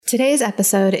Today's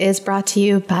episode is brought to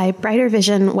you by Brighter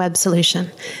Vision Web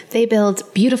Solution. They build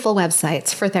beautiful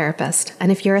websites for therapists. And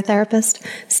if you're a therapist,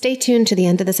 stay tuned to the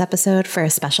end of this episode for a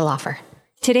special offer.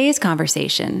 Today's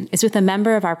conversation is with a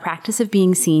member of our Practice of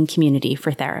Being Seen community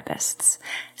for therapists.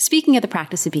 Speaking of the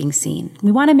Practice of Being Seen,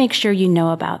 we want to make sure you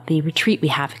know about the retreat we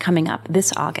have coming up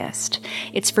this August.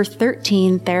 It's for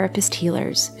 13 therapist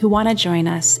healers who want to join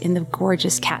us in the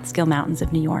gorgeous Catskill Mountains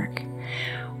of New York.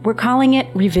 We're calling it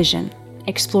Revision.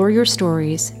 Explore your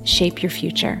stories, shape your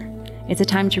future. It's a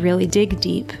time to really dig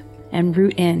deep and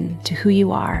root in to who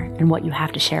you are and what you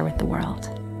have to share with the world.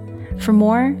 For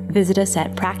more, visit us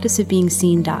at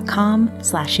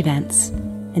practiceofbeingseen.com/events.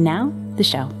 And now, the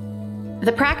show.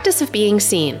 The Practice of Being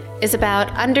Seen is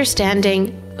about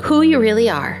understanding who you really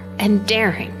are and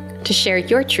daring to share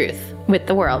your truth with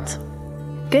the world.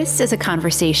 This is a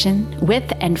conversation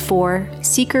with and for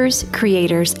seekers,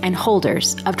 creators, and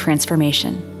holders of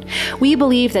transformation. We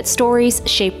believe that stories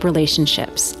shape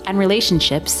relationships, and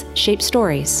relationships shape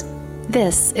stories.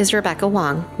 This is Rebecca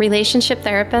Wong, relationship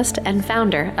therapist and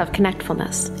founder of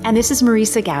Connectfulness. And this is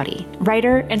Marisa Gowdy,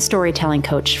 writer and storytelling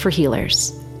coach for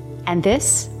healers. And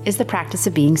this is the Practice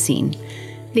of Being Seen.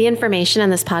 The information in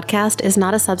this podcast is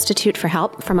not a substitute for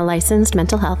help from a licensed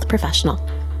mental health professional.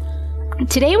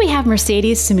 Today we have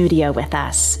Mercedes Samudio with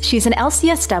us. She's an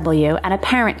LCSW and a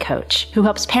parent coach who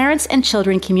helps parents and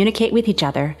children communicate with each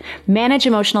other, manage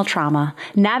emotional trauma,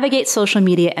 navigate social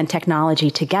media and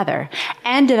technology together,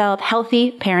 and develop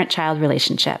healthy parent-child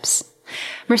relationships.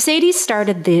 Mercedes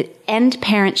started the End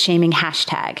Parent Shaming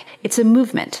hashtag. It's a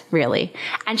movement, really,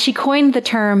 and she coined the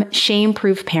term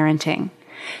shame-proof parenting.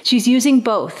 She's using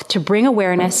both to bring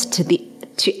awareness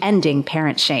to ending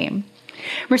parent shame.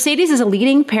 Mercedes is a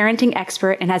leading parenting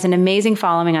expert and has an amazing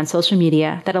following on social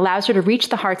media that allows her to reach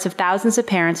the hearts of thousands of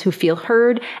parents who feel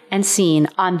heard and seen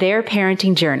on their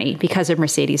parenting journey because of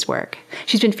Mercedes' work.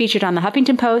 She's been featured on the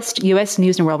Huffington Post, U.S.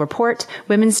 News and World Report,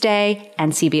 Women's Day,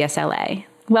 and CBS LA.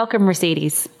 Welcome,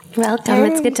 Mercedes. Welcome. Hey.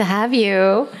 It's good to have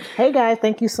you. Hey, guys.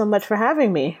 Thank you so much for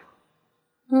having me.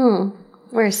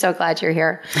 We're so glad you're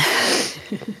here.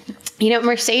 You know,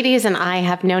 Mercedes and I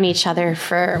have known each other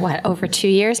for, over 2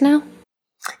 years now?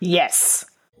 Yes.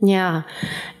 Yeah.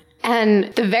 And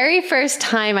the very first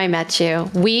time I met you,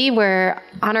 we were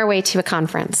on our way to a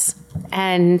conference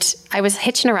and I was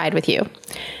hitching a ride with you.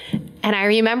 And I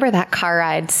remember that car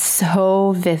ride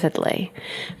so vividly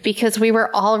because we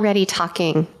were already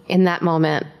talking in that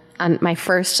moment. And my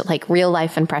first real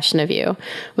life impression of you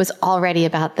was already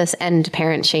about this end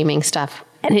parent shaming stuff.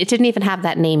 And it didn't even have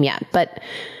that name yet, but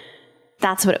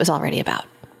that's what it was already about.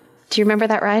 Do you remember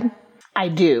that ride? I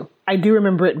do. I do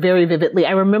remember it very vividly.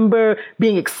 I remember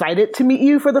being excited to meet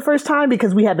you for the first time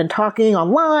because we had been talking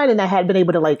online and I had been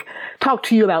able to talk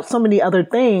to you about so many other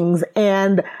things.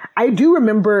 And I do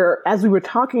remember as we were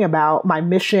talking about my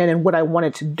mission and what I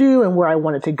wanted to do and where I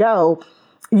wanted to go,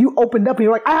 you opened up and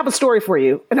you're like, I have a story for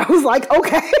you. And I was like,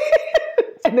 okay.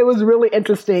 And it was really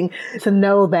interesting to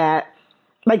know that,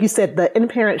 like you said, the End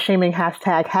Parent Shaming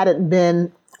hashtag hadn't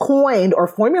been coined or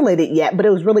formulated yet, but it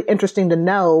was really interesting to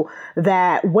know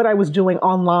that what I was doing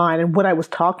online and what I was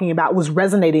talking about was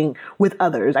resonating with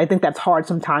others. I think that's hard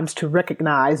sometimes to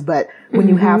recognize, but when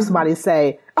you have somebody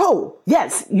say, oh,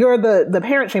 yes, you're the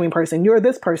parent shaming person, you're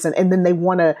this person, and then they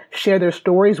want to share their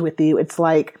stories with you, it's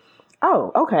like,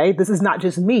 oh, okay, this is not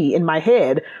just me in my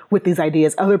head with these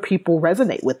ideas. Other people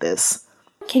resonate with this.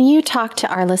 Can you talk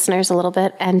to our listeners a little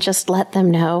bit and just let them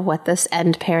know what this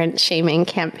End Parent Shaming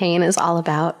campaign is all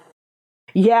about?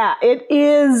 Yeah, it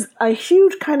is a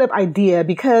huge kind of idea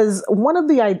because one of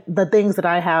the things that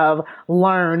I have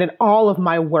learned in all of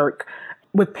my work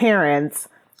with parents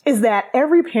is that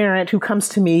every parent who comes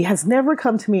to me has never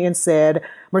come to me and said,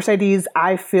 Mercedes,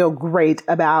 I feel great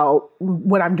about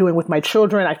what I'm doing with my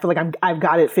children. I feel like I've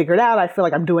got it figured out. I feel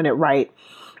like I'm doing it right.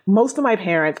 Most of my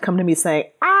parents come to me saying,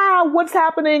 what's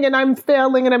happening? And I'm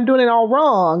failing and I'm doing it all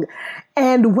wrong.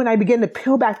 And when I begin to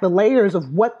peel back the layers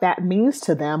of what that means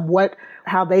to them,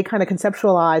 how they kind of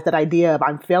conceptualize that idea of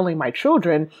I'm failing my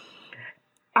children,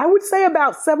 I would say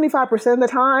about 75% of the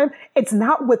time, it's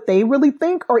not what they really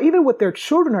think or even what their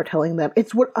children are telling them.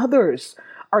 It's what others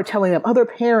are telling them, other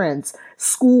parents,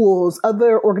 schools,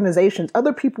 other organizations,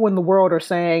 other people in the world are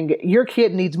saying, your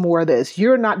kid needs more of this.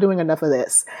 You're not doing enough of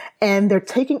this. And they're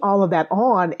taking all of that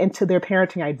on into their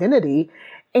parenting identity.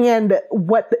 And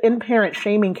what the End Parent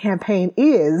Shaming campaign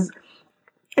is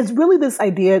really this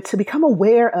idea to become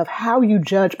aware of how you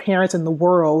judge parents in the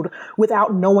world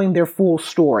without knowing their full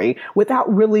story,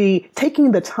 without really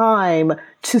taking the time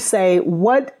to say,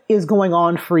 what is going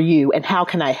on for you and how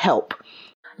can I help?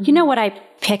 You know what I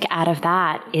pick out of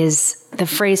that is the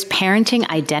phrase parenting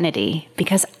identity,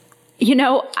 because,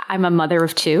 I'm a mother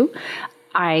of 2.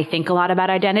 I think a lot about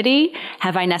identity.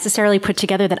 Have I necessarily put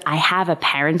together that I have a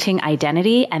parenting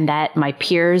identity and that my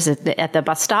peers at the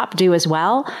bus stop do as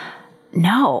well?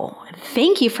 No.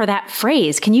 Thank you for that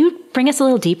phrase. Can you bring us a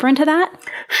little deeper into that?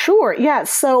 Sure. Yeah.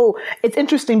 So it's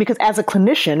interesting because as a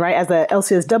clinician, right, as a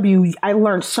LCSW, I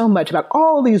learned so much about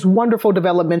all these wonderful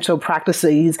developmental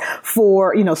practices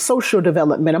for, social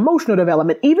development, emotional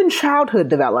development, even childhood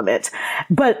development.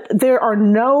 But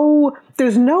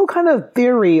there's no kind of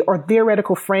theory or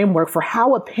theoretical framework for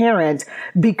how a parent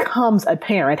becomes a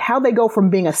parent, how they go from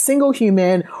being a single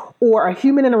human or a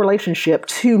human in a relationship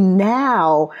to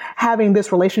now having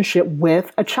this relationship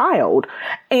with a child.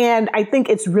 And I think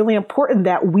it's really important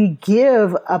that we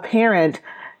give a parent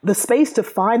the space to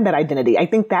find that identity. I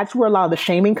think that's where a lot of the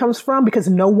shaming comes from, because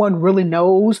no one really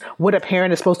knows what a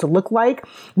parent is supposed to look like.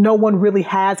 No one really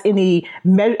has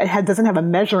doesn't have a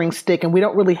measuring stick, and we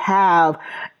don't really have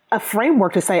a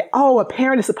framework to say, oh, a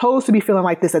parent is supposed to be feeling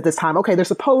like this at this time. Okay, they're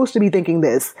supposed to be thinking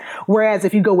this. Whereas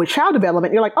if you go with child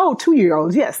development, you're like, oh,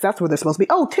 2-year-olds, yes, that's where they're supposed to be.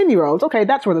 Oh, 10-year-olds, okay,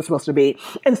 that's where they're supposed to be.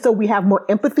 And so we have more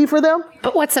empathy for them.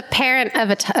 But what's a parent of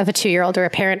a 2-year-old or a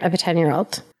parent of a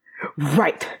 10-year-old?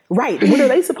 Right. What are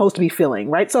they supposed to be feeling,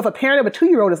 right? So if a parent of a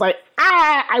 2-year-old is like,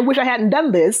 I wish I hadn't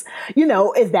done this,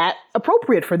 is that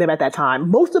appropriate for them at that time?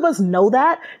 Most of us know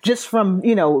that just from,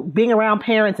 being around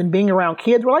parents and being around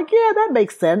kids. We're like, yeah, that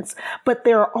makes sense. But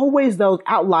there are always those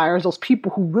outliers, those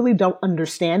people who really don't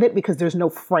understand it because there's no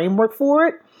framework for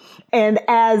it. And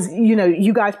as,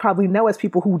 you guys probably know, as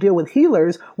people who deal with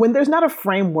healers, when there's not a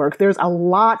framework, there's a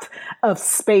lot of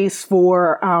space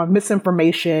for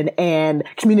misinformation and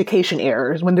communication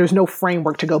errors when there's no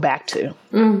framework to go back to.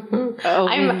 Mm-hmm.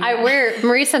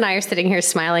 Marisa and I are sitting here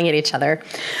smiling at each other.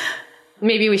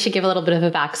 Maybe we should give a little bit of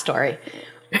a backstory.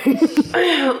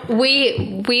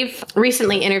 We've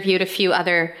recently interviewed a few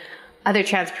other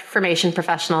transformation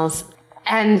professionals,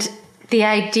 and the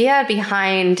idea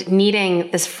behind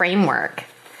needing this framework,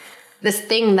 this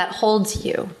thing that holds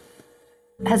you,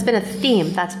 has been a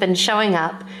theme that's been showing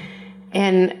up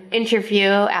in interview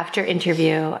after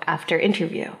interview after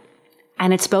interview.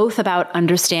 And it's both about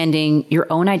understanding your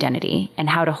own identity and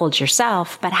how to hold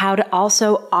yourself, but how to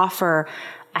also offer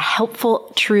a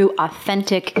helpful, true,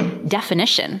 authentic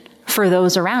definition for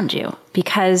those around you.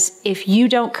 Because if you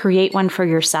don't create one for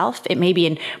yourself, it may be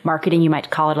in marketing, you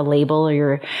might call it a label or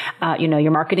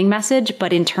your marketing message.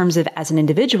 But in terms of as an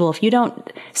individual, if you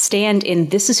don't stand in,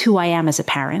 this is who I am as a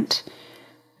parent,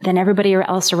 then everybody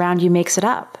else around you makes it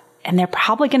up. And they're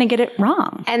probably going to get it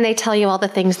wrong. And they tell you all the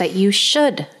things that you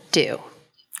should do.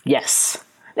 Yes.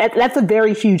 That's a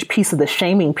very huge piece of the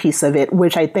shaming piece of it,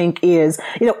 which I think is,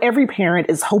 every parent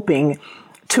is hoping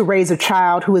to raise a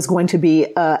child who is going to be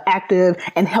an active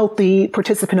and healthy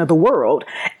participant of the world.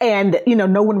 And,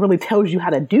 no one really tells you how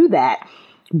to do that.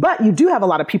 But you do have a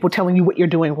lot of people telling you what you're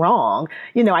doing wrong.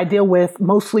 I deal with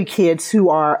mostly kids who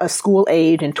are a school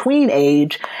age and tween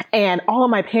age. And all of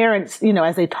my parents,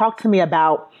 as they talk to me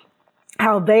about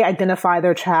how they identify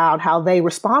their child, how they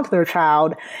respond to their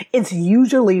child, it's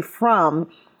usually from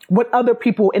what other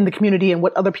people in the community and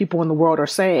what other people in the world are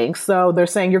saying. So they're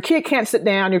saying your kid can't sit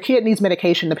down, your kid needs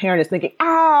medication. The parent is thinking,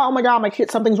 oh my God, my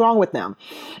kid, something's wrong with them.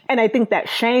 And I think that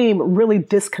shame really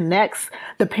disconnects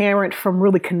the parent from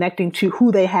really connecting to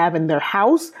who they have in their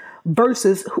house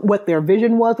versus what their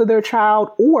vision was of their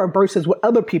child, or versus what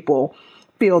other people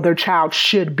feel their child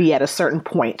should be at a certain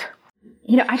point.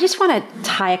 I just want to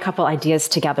tie a couple ideas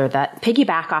together that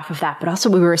piggyback off of that, but also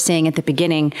what we were saying at the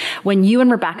beginning, when you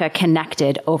and Rebecca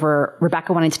connected over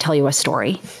Rebecca wanting to tell you a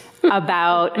story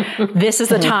about this is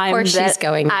the time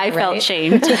that I felt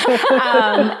shamed.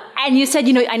 And you said,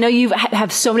 I know you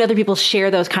have so many other people share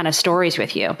those kind of stories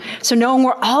with you. So knowing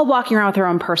we're all walking around with our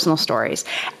own personal stories.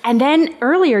 And then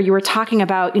earlier you were talking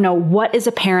about, what is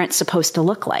a parent supposed to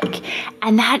look like?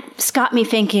 And that got me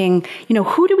thinking,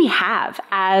 who do we have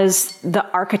as the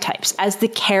archetypes, as the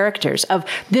characters of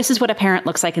this is what a parent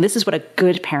looks like and this is what a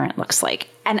good parent looks like?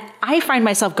 And I find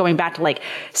myself going back to 60s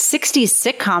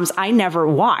sitcoms I never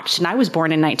watched. And I was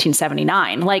born in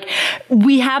 1979.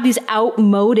 We have these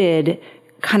outmoded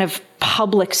kind of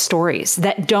public stories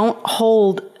that don't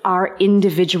hold our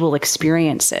individual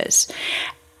experiences.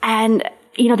 And,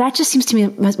 that just seems to me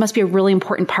must be a really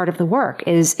important part of the work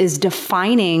is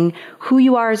defining who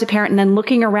you are as a parent and then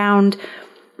looking around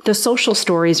the social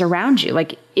stories around you,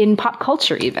 in pop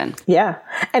culture even. Yeah.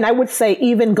 And I would say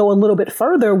even go a little bit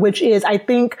further, which is, I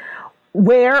think,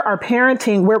 where our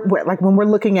parenting, where like when we're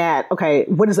looking at, okay,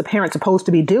 what is a parent supposed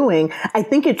to be doing? I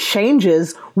think it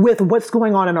changes with what's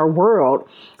going on in our world,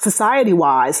 society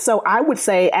wise. So I would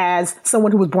say, as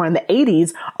someone who was born in the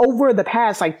 80s, over the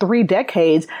past like 3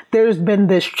 decades, there's been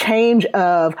this change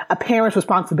of a parent's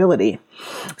responsibility.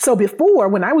 So before,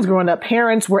 when I was growing up,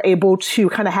 parents were able to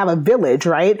kind of have a village,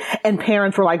 right? And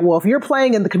parents were like, well, if you're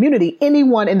playing in the community,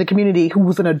 anyone in the community who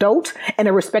was an adult and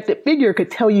a respected figure could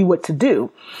tell you what to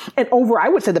do. And over, I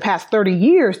would say, the past 30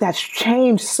 years, that's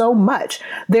changed so much.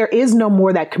 There is no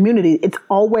more that community. It's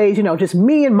always, just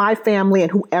me and my family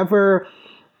and whoever,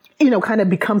 kind of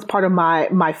becomes part of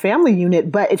my family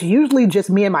unit, but it's usually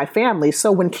just me and my family.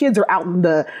 So when kids are out in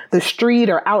the street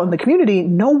or out in the community,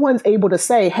 no one's able to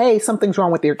say, hey, something's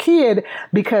wrong with your kid,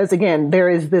 because again, there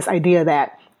is this idea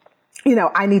that,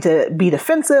 I need to be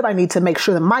defensive. I need to make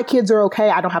sure that my kids are okay.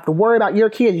 I don't have to worry about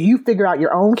your kids. You figure out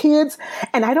your own kids.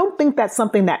 And I don't think that's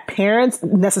something that parents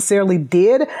necessarily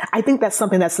did. I think that's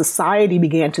something that society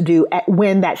began to do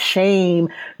when that shame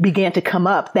began to come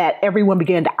up, that everyone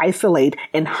began to isolate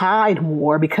and hide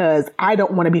more because I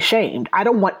don't want to be shamed. I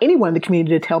don't want anyone in the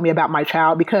community to tell me about my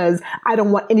child because I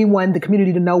don't want anyone in the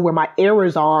community to know where my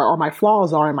errors are or my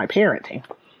flaws are in my parenting.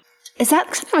 Is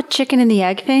that kind of a chicken and the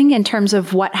egg thing in terms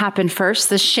of what happened first,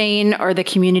 the shame or the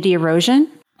community erosion?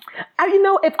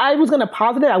 If I was going to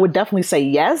posit it, I would definitely say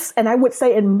yes. And I would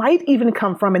say it might even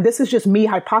come from, and this is just me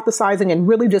hypothesizing and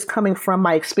really just coming from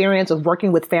my experience of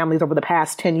working with families over the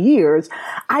past 10 years,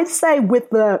 I'd say with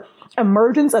the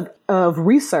emergence of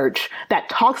research that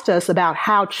talks to us about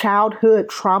how childhood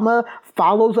trauma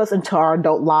follows us into our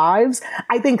adult lives,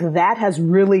 I think that has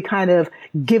really kind of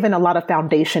given a lot of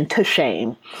foundation to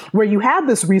shame, where you have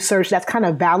this research that's kind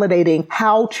of validating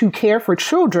how to care for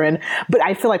children. But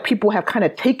I feel like people have kind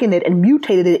of taken it and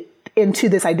mutated it into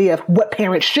this idea of what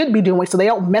parents should be doing so they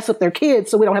don't mess up their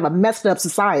kids, so we don't have a messed up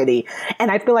society.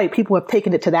 And I feel like people have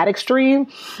taken it to that extreme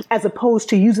as opposed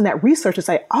to using that research to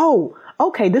say, oh,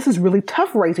 okay, this is really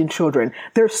tough raising children.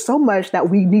 There's so much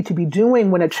that we need to be doing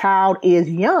when a child is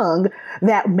young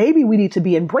that maybe we need to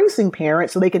be embracing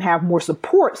parents so they can have more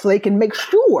support, so they can make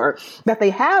sure that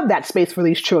they have that space for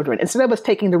these children. Instead of us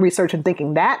taking the research and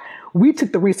thinking that, we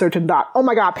took the research and thought, oh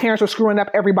my God, parents are screwing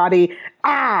up everybody.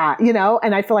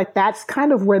 And I feel like that's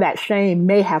kind of where that shame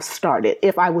may have started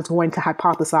if I was going to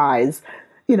hypothesize,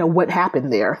 what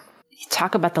happened there.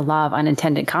 Talk about the law of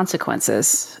unintended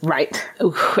consequences. Right.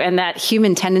 Ooh, and that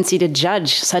human tendency to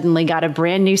judge suddenly got a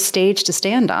brand new stage to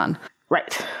stand on.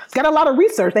 Right. It's got a lot of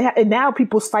research. And now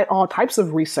people cite all types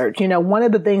of research. One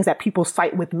of the things that people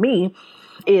cite with me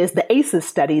is the ACEs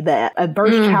study, the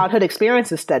Adverse Childhood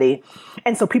Experiences study.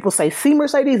 And so people say, see,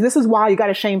 Mercedes, this is why you got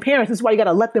to shame parents. This is why you got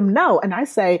to let them know. And I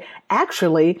say,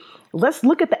 actually, let's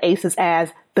look at the ACEs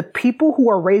as the people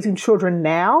who are raising children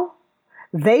now.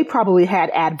 They probably had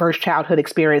adverse childhood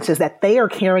experiences that they are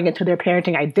carrying into their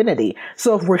parenting identity.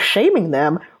 So if we're shaming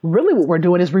them, really what we're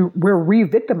doing is we're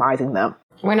re-victimizing them.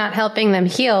 We're not helping them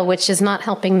heal, which is not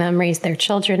helping them raise their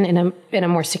children in a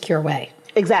more secure way.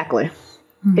 Exactly.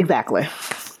 Exactly.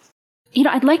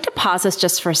 I'd like to pause this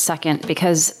just for a second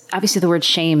because obviously the word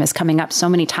shame is coming up so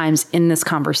many times in this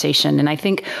conversation. And I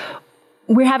think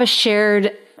we have a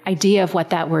shared idea of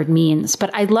what that word means. But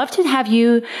I'd love to have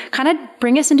you kind of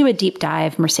bring us into a deep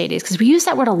dive, Mercedes, because we use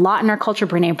that word a lot in our culture.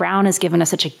 Brené Brown has given us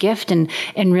such a gift and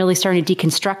really starting to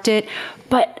deconstruct it.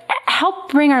 But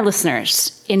help bring our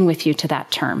listeners in with you to that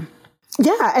term.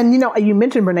 Yeah. And, you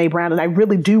mentioned Brené Brown, and I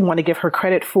really do want to give her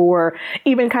credit for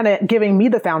even kind of giving me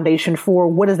the foundation for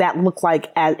what does that look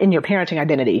like in your parenting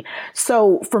identity.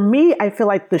 So for me, I feel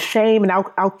like the shame, and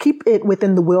I'll keep it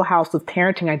within the wheelhouse of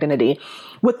parenting identity.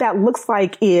 What that looks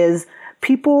like is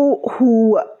people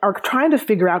who are trying to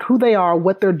figure out who they are,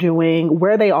 what they're doing,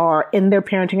 where they are in their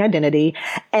parenting identity,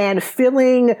 and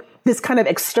feeling this kind of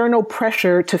external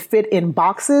pressure to fit in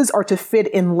boxes or to fit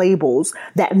in labels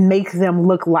that make them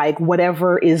look like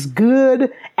whatever is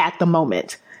good at the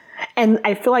moment. And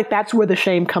I feel like that's where the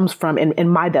shame comes from in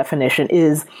my definition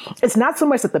is it's not so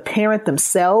much that the parent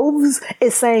themselves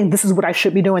is saying, this is what I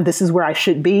should be doing. This is where I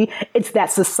should be. It's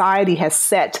that society has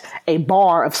set a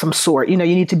bar of some sort. You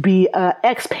need to be a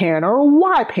X parent or a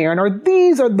Y parent, or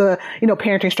these are the,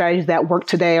 parenting strategies that work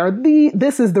today, or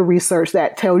this is the research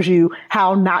that tells you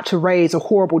how not to raise a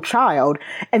horrible child.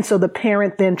 And so the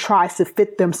parent then tries to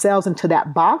fit themselves into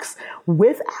that box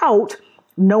without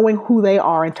knowing who they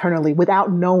are internally,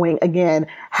 without knowing, again,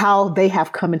 how they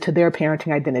have come into their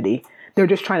parenting identity. They're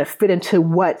just trying to fit into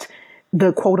what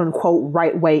the quote unquote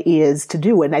right way is to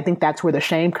do it. And I think that's where the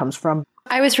shame comes from.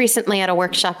 I was recently at a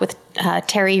workshop with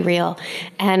Terry Real,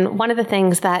 and one of the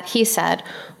things that he said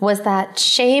was that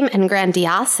shame and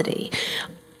grandiosity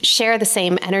share the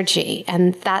same energy,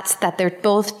 and that's that they're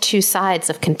both two sides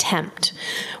of contempt,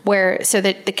 so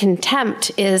that the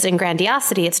contempt is in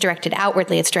grandiosity, it's directed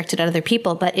outwardly, it's directed at other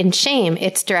people, but in shame,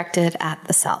 it's directed at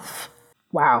the self.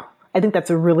 Wow. I think that's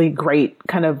a really great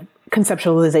kind of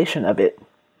conceptualization of it.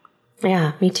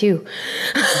 Yeah, me too.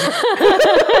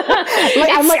 I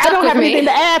don't have anything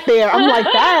to add there. I'm like,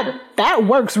 that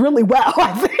works really well,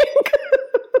 I think.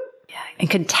 And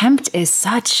contempt is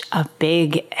such a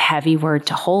big, heavy word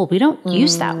to hold. We don't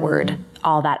use that word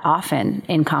all that often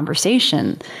in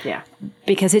conversation. Yeah.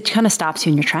 Because it kind of stops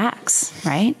you in your tracks,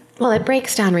 right? Well, it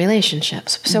breaks down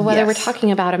relationships. So whether we're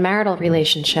talking about a marital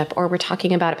relationship, or we're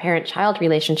talking about a parent-child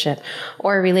relationship,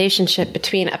 or a relationship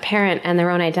between a parent and their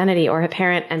own identity, or a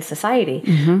parent and society,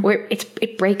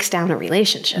 it breaks down a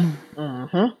relationship.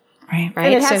 Mm-hmm. Right.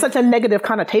 And it has such a negative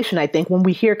connotation, I think, when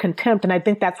we hear contempt. And I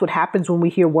think that's what happens when we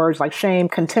hear words like shame,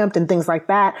 contempt, and things like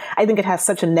that. I think it has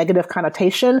such a negative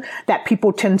connotation that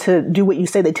people tend to do what you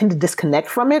say. They tend to disconnect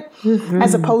from it,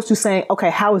 as opposed to saying,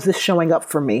 okay, how is this showing up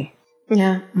for me?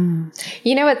 Yeah.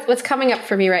 You know, what's coming up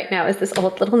for me right now is this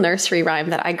old little nursery rhyme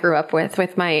that I grew up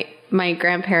with my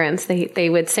grandparents. They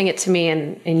would sing it to me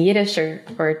in Yiddish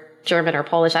or German or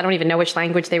Polish. I don't even know which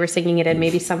language they were singing it in.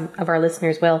 Maybe some of our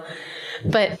listeners will.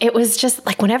 But it was just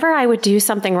like whenever I would do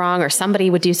something wrong, or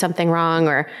somebody would do something wrong,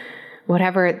 or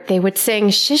whatever, they would sing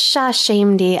Shisha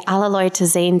Shamedi Alle Leute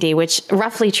sehen die, which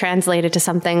roughly translated to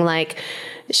something like,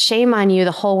 shame on you,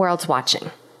 the whole world's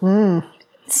watching.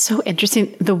 It's so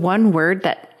interesting. The one word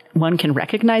that one can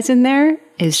recognize in there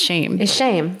is shame. Is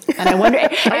shame. And I wonder,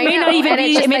 it may not even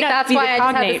be, it may not that's be why the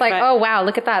cognate, I just have this oh wow,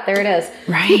 look at that, there it is.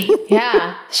 Right.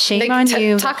 Yeah. Shame on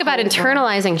you. Talk about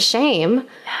internalizing shame.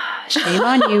 Shame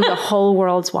on you, the whole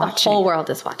world's watching. The whole world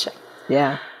is watching.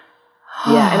 Yeah.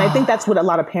 Yeah. And I think that's what a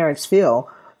lot of parents feel,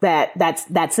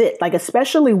 that's it. Like,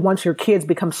 especially once your kids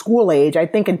become school age, I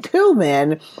think until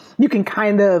then you can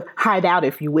kind of hide out,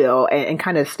 if you will, and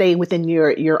kind of stay within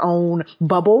your own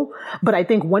bubble. But I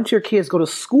think once your kids go to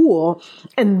school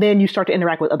and then you start to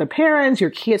interact with other parents,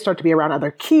 your kids start to be around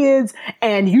other kids,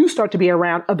 and you start to be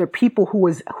around other people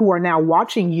who are now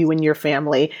watching you and your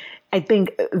family, I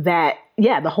think that,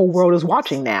 the whole world is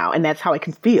watching now, and that's how it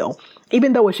can feel.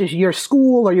 Even though it's just your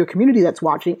school or your community that's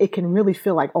watching, it can really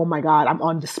feel like, oh my God, I'm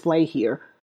on display here.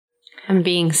 I'm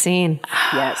being seen.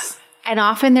 Yes. And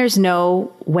often there's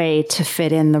no way to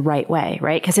fit in the right way,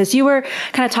 right? Because as you were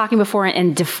kind of talking before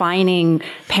and defining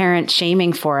parent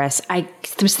shaming for us, I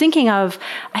was thinking of,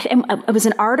 it was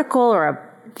an article or a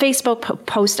Facebook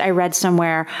post I read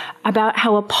somewhere about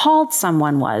how appalled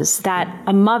someone was that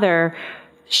a mother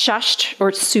shushed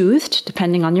or soothed,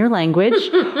 depending on your language,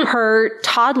 her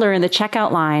toddler in the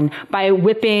checkout line by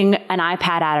whipping an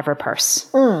iPad out of her purse.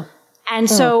 And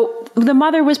so the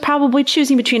mother was probably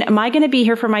choosing between, am I going to be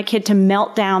here for my kid to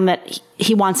melt down that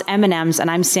he wants M&Ms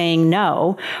and I'm saying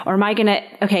no? Or am I going to,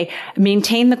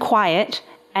 maintain the quiet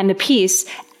and the peace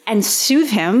and soothe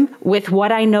him with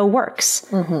what I know works?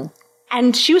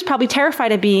 And she was probably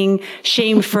terrified of being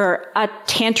shamed for a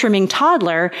tantruming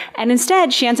toddler. And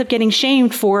instead, she ends up getting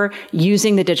shamed for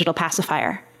using the digital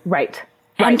pacifier. Right.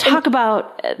 And talk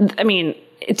about,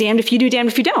 damned if you do, damned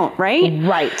if you don't, right?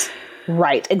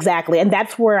 Right. Exactly. And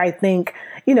that's where I think,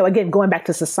 again, going back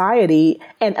to society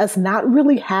and us not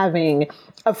really having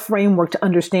a framework to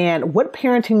understand what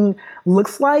parenting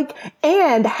looks like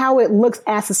and how it looks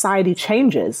as society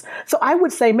changes. So I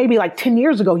would say maybe like 10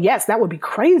 years ago, yes, that would be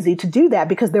crazy to do that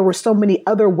because there were so many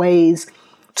other ways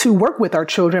to work with our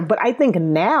children. But I think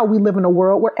now we live in a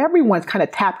world where everyone's kind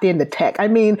of tapped into tech. I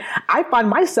mean, I find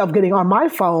myself getting on my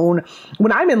phone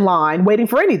when I'm in line waiting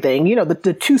for anything.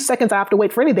 The 2 seconds I have to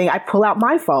wait for anything, I pull out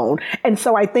my phone. And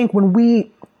so I think when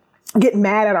we get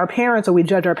mad at our parents or we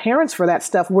judge our parents for that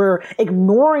stuff, we're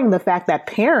ignoring the fact that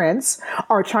parents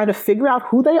are trying to figure out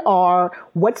who they are,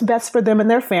 what's best for them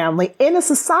and their family in a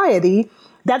society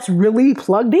that's really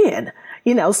plugged in.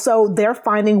 So they're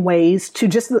finding ways to,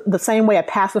 just the same way a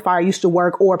pacifier used to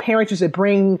work, or parents used to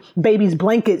bring babies'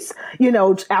 blankets,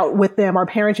 out with them, or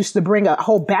parents used to bring a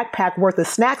whole backpack worth of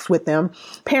snacks with them.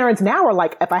 Parents now are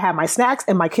like, if I have my snacks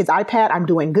and my kid's iPad, I'm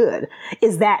doing good.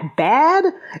 Is that bad?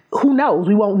 Who knows?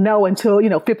 We won't know until,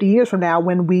 50 years from now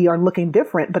when we are looking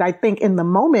different. But I think in the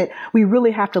moment, we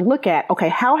really have to look at, okay,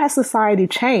 how has society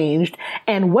changed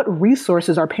and what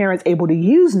resources are parents able to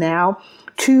use now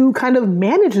to kind of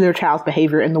manage their child's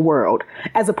behavior in the world,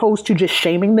 as opposed to just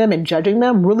shaming them and judging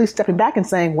them, really stepping back and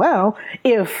saying, well,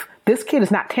 if this kid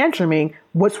is not tantruming,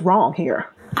 what's wrong here?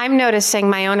 I'm noticing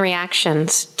my own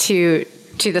reactions to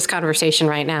to this conversation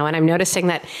right now, and I'm noticing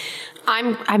that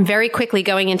I'm very quickly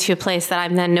going into a place that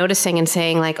I'm then noticing and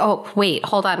saying like, oh, wait,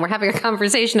 hold on. We're having a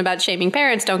conversation about shaming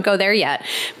parents. Don't go there yet.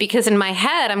 Because in my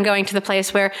head, I'm going to the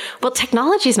place where, well,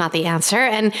 technology is not the answer.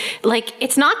 And like,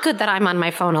 it's not good that I'm on my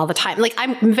phone all the time. Like,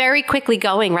 I'm very quickly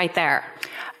going right there.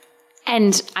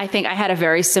 And I think I had a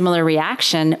very similar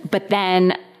reaction, but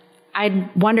then I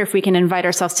wonder if we can invite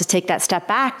ourselves to take that step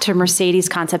back to Mercedes'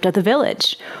 concept of the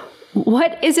village.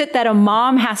 What is it that a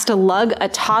mom has to lug a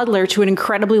toddler to an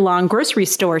incredibly long grocery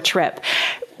store trip?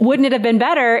 Wouldn't it have been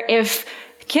better if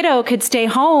kiddo could stay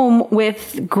home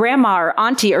with grandma or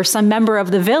auntie or some member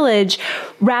of the village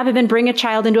rather than bring a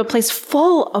child into a place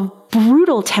full of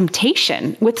brutal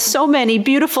temptation with so many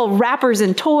beautiful wrappers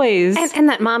and toys? And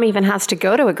that mom even has to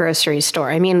go to a grocery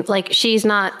store. I mean, like, she's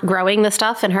not growing the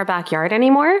stuff in her backyard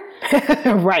anymore.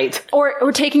 Right.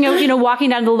 Or taking a, walking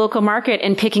down to the local market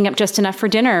and picking up just enough for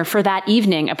dinner for that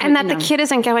evening. And that the kid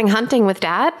isn't going hunting with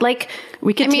dad. Like,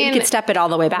 we could step it all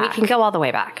the way back. We can go all the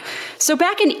way back. So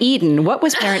back in Eden, what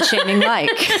was parent shaming like?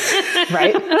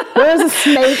 Right. There's a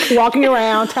snake walking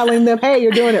around telling them, hey,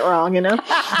 you're doing it wrong,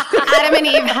 Adam and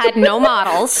Eve had no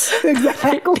models.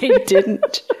 Exactly. They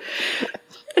didn't.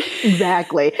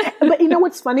 Exactly. But you know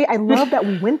what's funny? I love that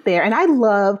we went there, and I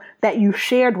love that you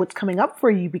shared what's coming up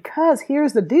for you, because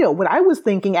here's the deal. What I was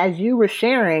thinking as you were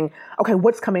sharing, okay,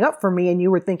 what's coming up for me, and you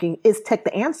were thinking, is tech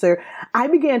the answer? I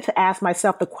began to ask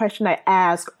myself the question I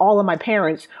ask all of my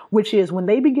parents, which is when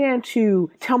they began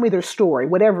to tell me their story,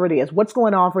 whatever it is, what's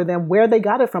going on for them, where they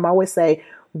got it from, I always say,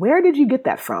 where did you get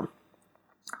that from?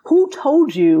 Who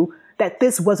told you that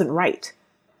this wasn't right?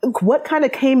 What kind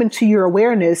of came into your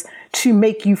awareness to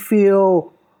make you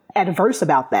feel adverse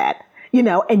about that?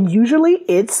 And usually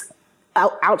it's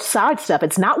outside stuff.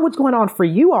 It's not what's going on for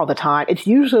you all the time. It's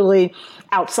usually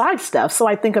outside stuff. So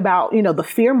I think about, the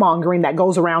fear mongering that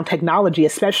goes around technology,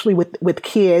 especially with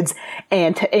kids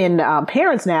and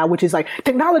parents now, which is like,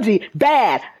 technology,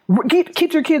 bad.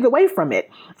 Keep your kids away from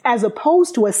it, as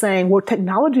opposed to us saying, well,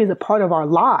 technology is a part of our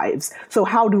lives. So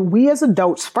how do we as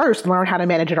adults first learn how to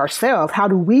manage it ourselves? How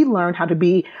do we learn how to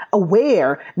be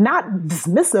aware, not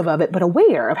dismissive of it, but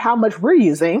aware of how much we're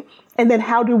using? And then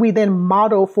how do we then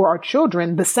model for our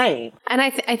children the same? And I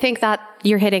think that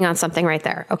you're hitting on something right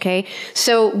there. Okay.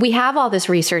 So we have all this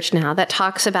research now that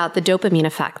talks about the dopamine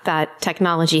effect that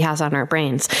technology has on our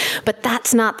brains, but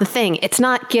that's not the thing. It's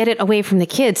not get it away from the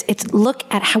kids. It's look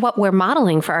at what we're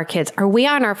modeling for our kids. Are we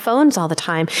on our phones all the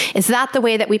time? Is that the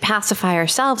way that we pacify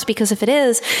ourselves? Because if it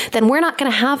is, then we're not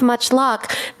going to have much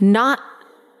luck not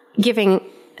giving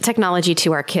technology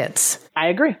to our kids. I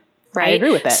agree. Right? I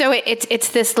agree with that. So it's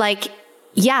this like,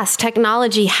 yes,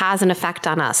 technology has an effect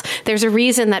on us. There's a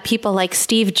reason that people like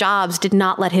Steve Jobs did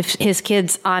not let his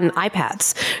kids on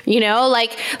iPads.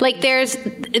 Like there's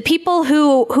people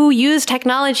who use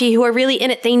technology who are really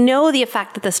in it. They know the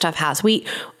effect that this stuff has.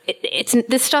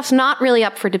 This stuff's not really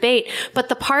up for debate, but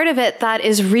the part of it that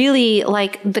is really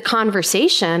like the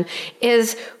conversation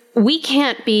is we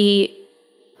can't be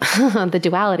the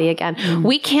duality again. Mm.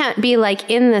 We can't be like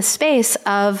in this space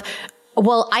of,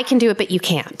 well, I can do it, but you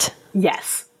can't.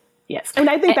 Yes. And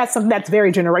I think that's something that's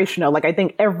very generational. Like, I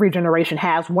think every generation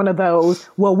has one of those,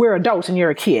 well, we're adults and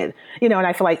you're a kid, and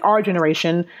I feel like our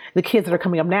generation, the kids that are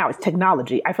coming up now, is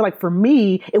technology. I feel like for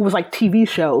me, it was like TV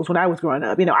shows when I was growing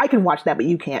up. I can watch that, but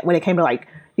you can't, when it came to like,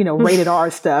 rated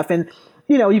R stuff, and,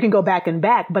 you can go back and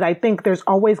back. But I think there's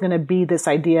always going to be this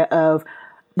idea of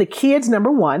the kids,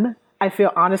 number one, I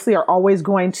feel honestly are always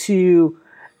going to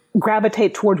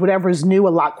gravitate towards whatever is new a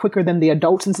lot quicker than the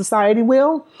adults in society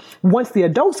will. Once the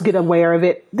adults get aware of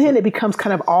it, then it becomes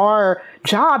kind of our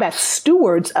job as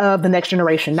stewards of the next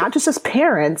generation, not just as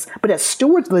parents, but as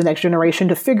stewards of the next generation,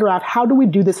 to figure out how do we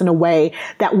do this in a way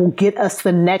that will get us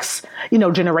the next,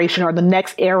 generation or the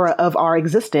next era of our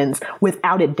existence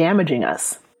without it damaging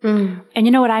us. Mm.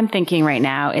 And what I'm thinking right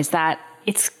now is that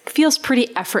it feels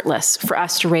pretty effortless for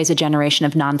us to raise a generation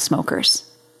of non-smokers.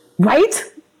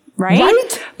 Right?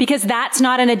 Because that's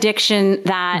not an addiction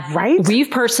that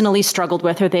we've personally struggled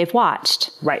with or they've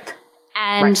watched. Right.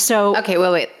 And so... Okay,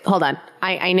 wait, hold on.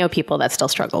 I know people that still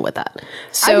struggle with that.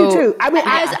 So, I do too. I mean,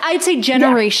 I'd say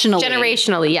generationally. Yeah.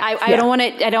 Generationally, yeah.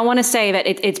 I don't want to say that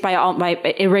it's by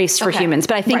erased for humans,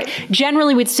 but I think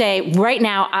generally we'd say right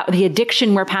now the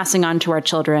addiction we're passing on to our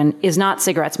children is not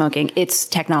cigarette smoking; it's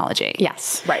technology.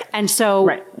 Yes, right. And so,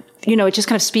 it just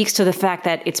kind of speaks to the fact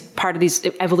that it's part of these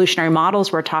evolutionary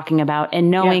models we're talking about, and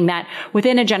knowing that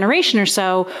within a generation or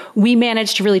so, we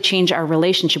managed to really change our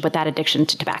relationship with that addiction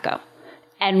to tobacco.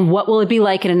 And what will it be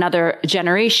like in another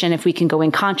generation if we can go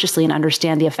in consciously and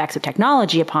understand the effects of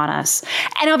technology upon us?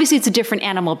 And obviously it's a different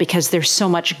animal because there's so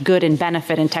much good and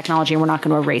benefit in technology and we're not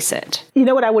going to erase it. You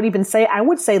know what I would even say? I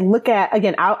would say, look at,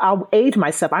 again, I'll age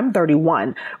myself. I'm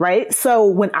 31, right? So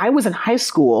when I was in high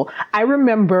school, I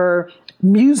remember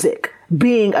music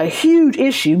being a huge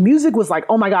issue. Music was like,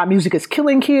 oh my God, music is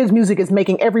killing kids. Music is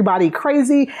making everybody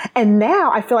crazy. And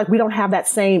now I feel like we don't have that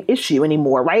same issue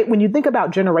anymore, right? When you think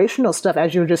about generational stuff,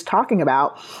 as you were just talking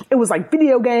about, it was like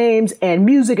video games and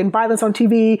music and violence on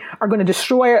TV are going to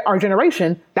destroy our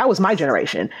generation. That was my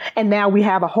generation. And now we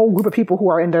have a whole group of people who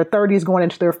are in their 30s going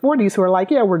into their 40s who are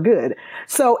like, yeah, we're good.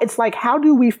 So it's like, how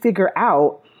do we figure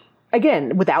out,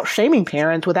 again, without shaming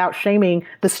parents, without shaming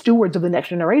the stewards of the next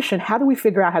generation, how do we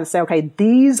figure out how to say, okay,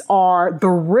 these are the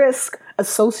risk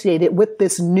associated with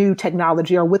this new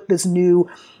technology or with this new,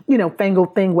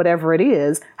 fangled thing, whatever it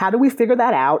is? How do we figure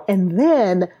that out? And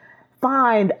then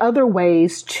find other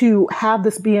ways to have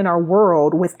this be in our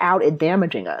world without it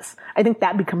damaging us? I think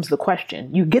that becomes the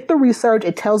question. You get the research,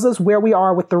 it tells us where we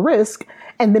are with the risk,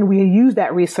 and then we use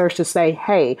that research to say,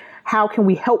 hey, how can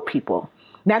we help people?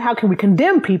 Not how can we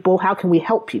condemn people, how can we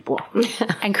help people?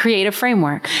 And create a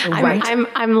framework. Right.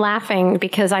 I'm laughing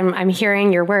because I'm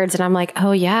hearing your words and I'm like,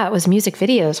 oh yeah, it was music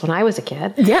videos when I was a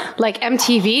kid. Yeah. Like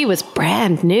MTV was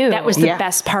brand new. That was the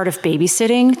best part of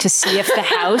babysitting, to see if the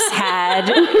house had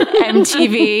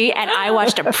MTV, and I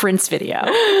watched a Prince video.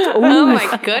 Oh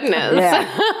my goodness.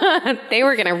 Yeah. They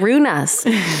were going to ruin us.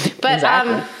 But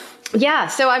Exactly.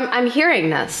 so I'm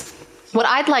hearing this. What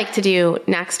I'd like to do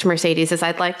next, Mercedes, is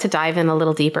I'd like to dive in a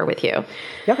little deeper with you.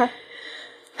 Okay.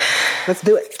 Let's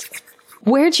do it.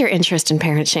 Where'd your interest in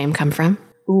parent shame come from?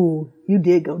 Ooh, you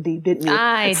did go deep, didn't you?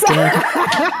 I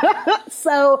did.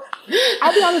 So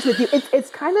I'll be honest with you. It's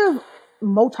kind of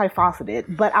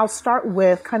multifaceted, but I'll start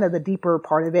with kind of the deeper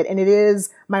part of it. And it is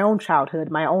my own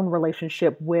childhood, my own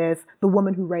relationship with the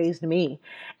woman who raised me,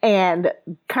 and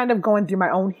kind of going through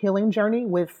my own healing journey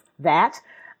with that.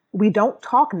 We don't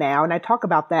talk now, and I talk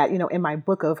about that, in my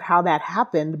book of how that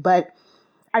happened, but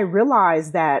I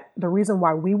realized that the reason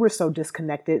why we were so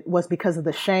disconnected was because of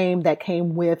the shame that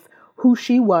came with who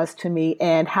she was to me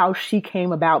and how she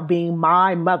came about being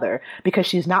my mother, because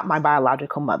she's not my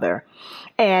biological mother.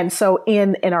 And so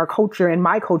in our culture, in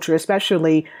my culture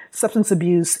especially, substance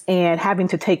abuse and having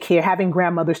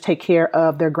grandmothers take care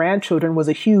of their grandchildren was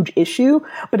a huge issue,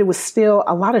 but it was still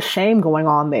a lot of shame going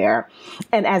on there.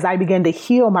 And as I began to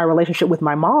heal my relationship with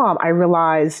my mom, I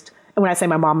realized, and when I say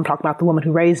my mom, I'm talking about the woman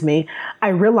who raised me, I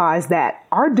realized that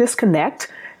our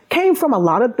disconnect came from a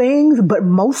lot of things, but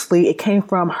mostly it came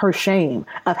from her shame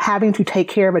of having to take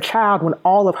care of a child when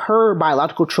all of her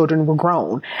biological children were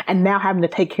grown, and now having to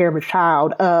take care of a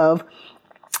child of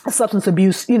a substance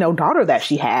abuse, daughter that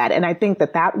she had. And I think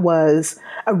that was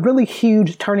a really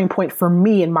huge turning point for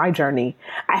me in my journey.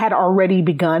 I had already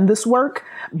begun this work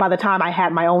by the time I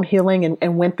had my own healing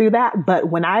and went through that. But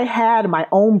when I had my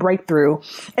own breakthrough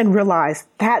and realized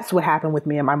that's what happened with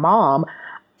me and my mom,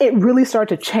 it really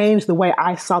started to change the way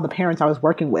I saw the parents I was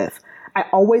working with. I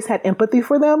always had empathy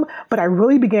for them, but I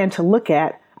really began to look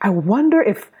at, I wonder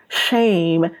if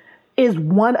shame is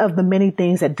one of the many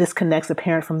things that disconnects a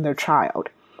parent from their child.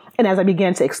 And as I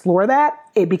began to explore that,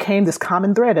 it became this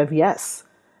common thread of yes,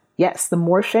 the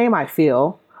more shame I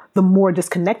feel, the more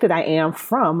disconnected I am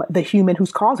from the human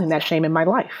who's causing that shame in my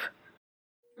life.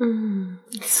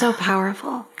 It's so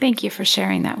powerful. Thank you for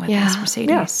sharing that with us,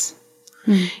 Mercedes.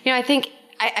 Yeah.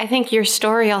 I think your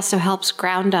story also helps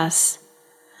ground us.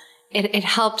 It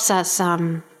helps us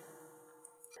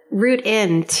root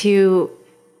into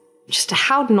just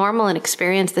how normal an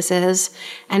experience this is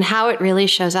and how it really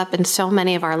shows up in so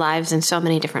many of our lives in so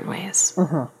many different ways.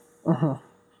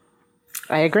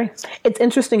 I agree. It's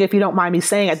interesting, if you don't mind me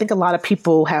saying, I think a lot of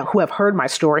people who have heard my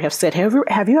story have said,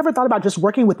 have you ever thought about just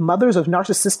working with mothers of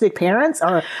narcissistic parents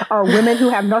or women who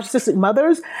have narcissistic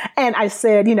mothers? And I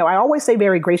said, I always say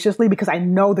very graciously, because I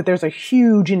know that there's a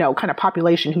huge, kind of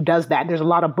population who does that. There's a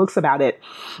lot of books about it.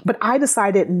 But I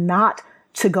decided not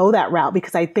to go that route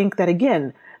because I think that,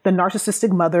 again, the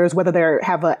narcissistic mothers, whether they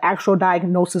have an actual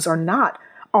diagnosis or not,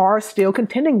 are still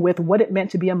contending with what it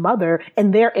meant to be a mother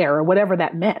in their era, whatever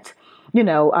that meant.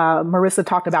 Marissa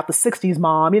talked about the 60s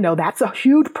mom, that's a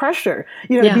huge pressure,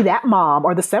 to be that mom,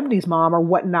 or the 70s mom or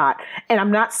whatnot. And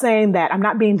I'm not saying that, I'm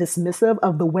not being dismissive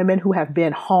of the women who have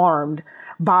been harmed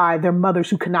by their mothers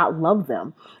who could not love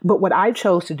them. But what I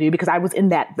chose to do, because I'm in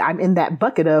that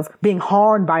bucket of being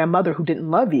harmed by a mother who didn't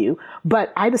love you,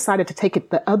 but I decided to take it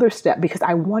the other step because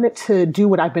I wanted to do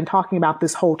what I've been talking about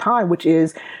this whole time, which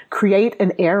is create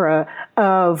an era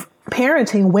of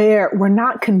parenting where we're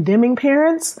not condemning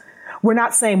parents. we're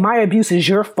not saying my abuse is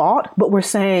your fault, but we're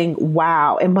saying,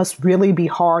 wow, it must really be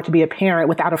hard to be a parent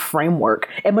without a framework.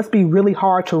 It must be really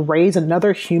hard to raise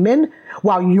another human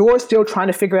while you're still trying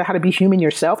to figure out how to be human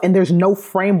yourself. And there's no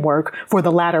framework for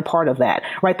the latter part of that,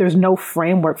 right? There's no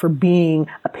framework for being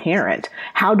a parent.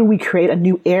 How do we create a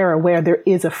new era where there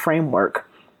is a framework?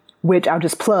 Which I'll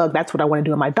just plug, that's what I want to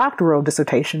do in my doctoral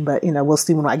dissertation, but we'll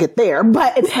see when I get there.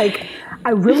 But it's like,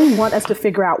 I really want us to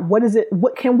figure out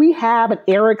what can we have an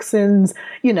Erickson's,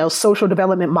 social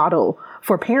development model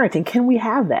for parenting? Can we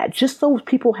have that? Just so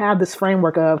people have this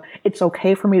framework of, it's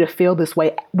okay for me to feel this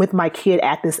way with my kid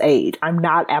at this age. I'm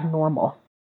not abnormal.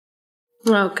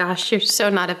 Oh gosh, you're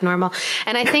so not abnormal.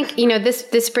 And I think,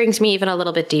 this brings me even a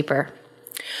little bit deeper.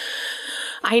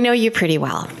 I know you pretty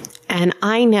well. And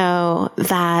I know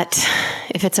that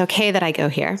if it's okay that I go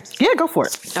here. Yeah, go for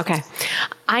it. Okay.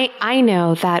 I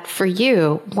know that for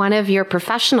you, one of your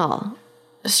professional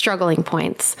struggling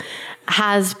points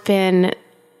has been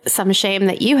some shame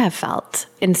that you have felt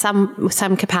in some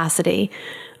capacity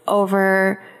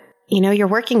over, you're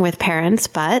working with parents,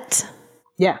 but.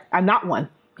 Yeah, I'm not one.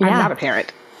 I'm not a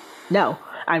parent. No.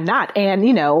 I'm not. And,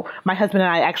 my husband and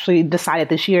I actually decided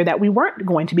this year that we weren't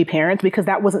going to be parents because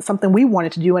that wasn't something we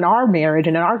wanted to do in our marriage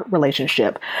and in our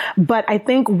relationship. But I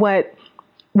think what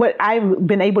I've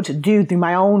been able to do through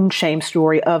my own shame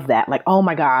story of that, like, oh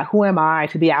my God, who am I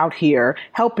to be out here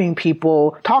helping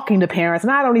people, talking to parents,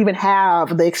 and I don't even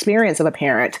have the experience of a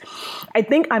parent. I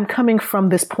think I'm coming from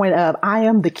this point of, I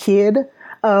am the kid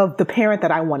of the parent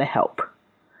that I want to help.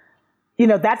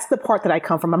 That's the part that I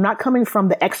come from. I'm not coming from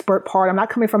the expert part. I'm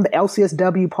not coming from the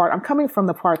LCSW part. I'm coming from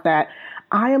the part that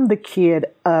I am the kid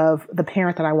of the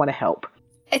parent that I want to help.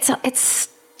 It's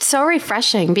so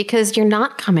refreshing because you're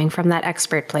not coming from that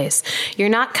expert place. You're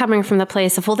not coming from the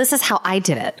place of, well, this is how I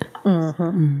did it.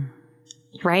 Mm-hmm.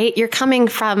 Right? You're coming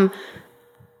from,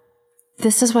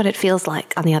 this is what it feels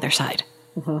like on the other side.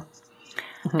 Mm-hmm.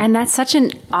 Mm-hmm. And that's such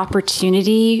an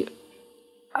opportunity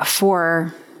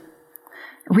for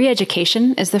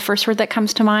re-education is the first word that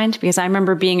comes to mind, because I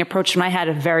remember being approached when I had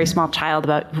a very small child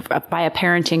by a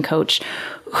parenting coach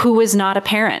who was not a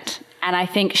parent. And I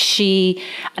think she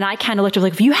and I kind of looked at her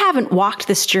like, if you haven't walked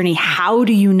this journey, how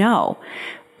do you know?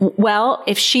 Well,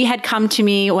 if she had come to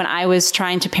me when I was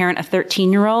trying to parent a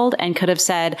 13-year-old and could have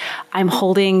said, I'm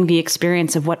holding the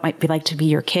experience of what might be like to be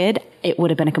your kid, it would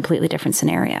have been a completely different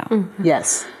scenario. Mm-hmm.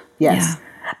 Yes. Yeah.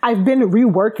 I've been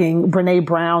reworking Brene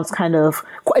Brown's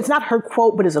it's not her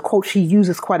quote, but it's a quote she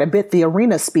uses quite a bit, the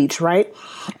arena speech, right?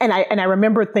 And I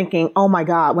remember thinking, oh my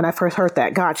God, when I first heard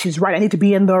that, God, she's right. I need to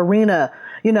be in the arena.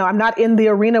 I'm not in the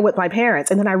arena with my parents.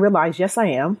 And then I realized, yes, I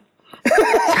am.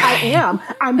 I am.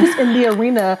 I'm just in the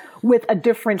arena with a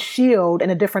different shield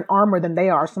and a different armor than they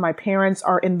are. So my parents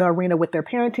are in the arena with their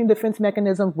parenting defense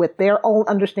mechanisms, with their own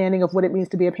understanding of what it means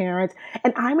to be a parent.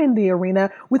 And I'm in the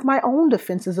arena with my own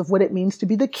defenses of what it means to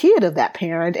be the kid of that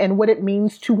parent and what it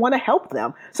means to want to help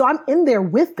them. So I'm in there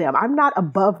with them. I'm not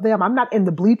above them. I'm not in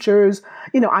the bleachers.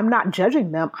 I'm not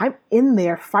judging them. I'm in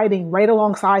there fighting right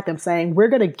alongside them, saying, we're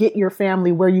going to get your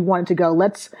family where you want it to go.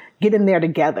 Let's get in there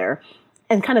together.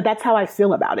 And that's how I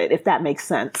feel about it, if that makes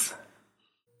sense.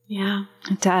 Yeah,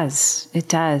 it does. It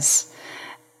does.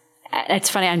 It's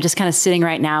funny. I'm just kind of sitting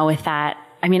right now with that.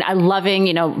 I mean, I'm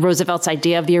loving, Roosevelt's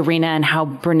idea of the arena and how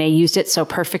Brene used it so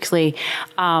perfectly.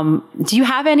 Do you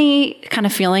have any kind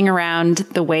of feeling around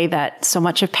the way that so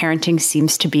much of parenting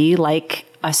seems to be like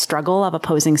a struggle of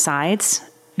opposing sides?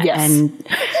 Yes.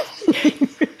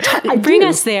 And bring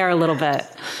us there a little bit.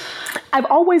 I've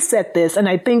always said this, and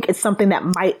I think it's something that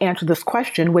might answer this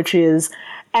question, which is,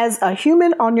 as a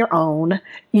human on your own,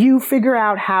 you figure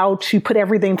out how to put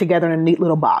everything together in a neat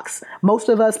little box. Most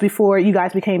of us, before you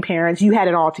guys became parents, you had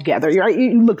it all together.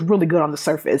 You looked really good on the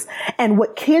surface. And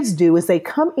what kids do is they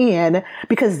come in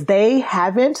because they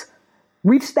haven't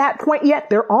reached that point yet.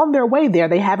 They're on their way there.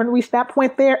 They haven't reached that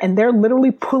point there, and they're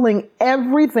literally pulling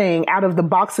everything out of the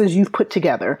boxes you've put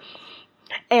together.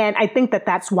 And I think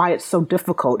that's why it's so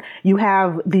difficult. You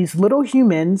have these little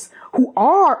humans who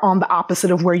are on the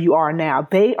opposite of where you are now.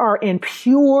 They are in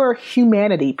pure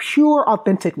humanity, pure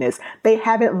authenticness. They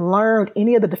haven't learned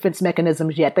any of the defense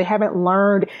mechanisms yet. They haven't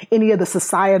learned any of the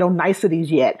societal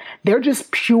niceties yet. They're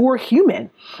just pure human.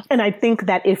 And I think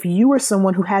that if you are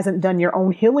someone who hasn't done your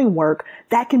own healing work,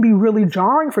 that can be really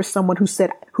jarring for someone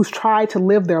who's tried to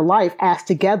live their life as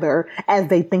together as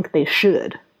they think they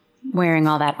should. Wearing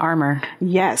all that armor.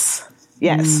 Yes.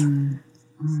 Yes.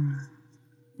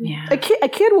 Yeah. A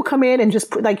kid will come in and just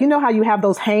put, like, you know how you have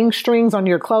those hang strings on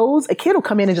your clothes? A kid will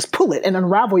come in and just pull it and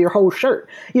unravel your whole shirt.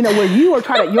 You know, where you'll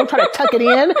try to tuck it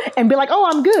in and be like, oh,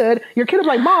 I'm good. Your kid will be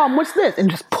like, Mom, what's this? And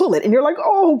just pull it. And you're like,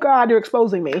 oh God, you're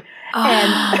exposing me.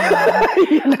 And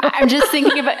you know? I'm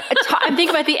thinking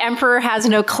about The Emperor Has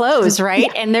No Clothes, right?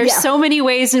 Yeah. And there's so many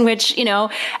ways in which, you know,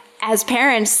 as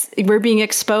parents, we're being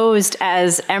exposed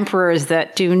as emperors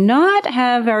that do not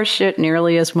have our shit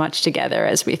nearly as much together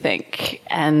as we think.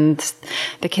 And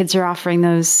the kids are offering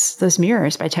those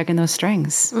mirrors by tugging those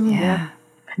strings. Mm-hmm. Yeah.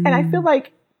 And I feel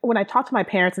like when I talk to my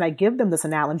parents and I give them this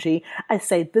analogy, I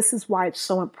say, this is why it's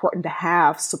so important to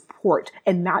have support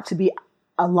and not to be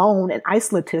alone and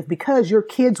isolative, because your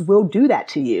kids will do that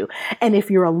to you. And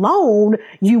if you're alone,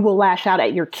 you will lash out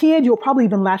at your kid. You'll probably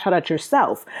even lash out at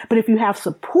yourself. But if you have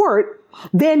support,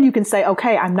 then you can say,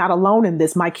 okay, I'm not alone in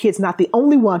this. My kid's not the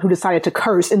only one who decided to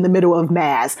curse in the middle of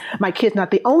mass. My kid's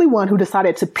not the only one who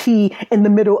decided to pee in the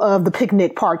middle of the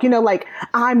picnic park. You know, like,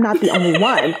 I'm not the only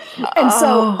one. And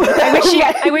so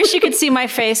I wish you could see my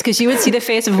face, because you would see the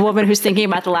face of a woman who's thinking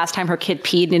about the last time her kid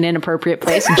peed in an inappropriate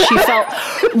place, and she felt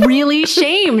really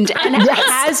shamed and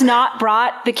has not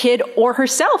brought the kid or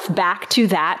herself back to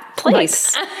that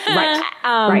place.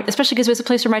 Right. Especially because it was a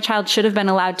place where my child should have been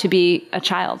allowed to be a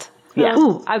child. Yeah.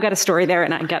 Ooh, I've got a story there,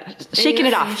 and I got shaking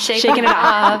it off.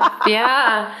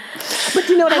 Yeah. But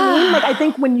you know what I mean? Like, I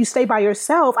think when you stay by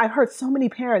yourself, I've heard so many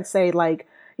parents say, like,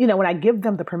 you know, when I give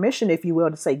them the permission, if you will,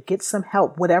 to say, get some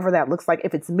help, whatever that looks like.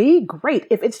 If it's me, great.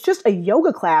 If it's just a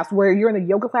yoga class where you're in a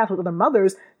yoga class with other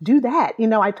mothers, do that. You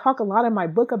know, I talk a lot in my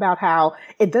book about how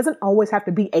it doesn't always have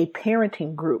to be a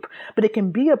parenting group, but it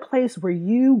can be a place where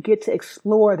you get to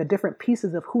explore the different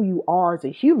pieces of who you are as a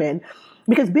human.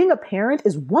 Because being a parent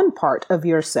is one part of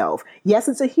yourself. Yes,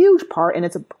 it's a huge part and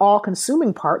it's an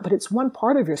all-consuming part, but it's one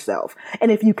part of yourself.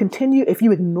 And if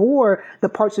you ignore the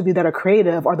parts of you that are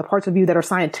creative, or the parts of you that are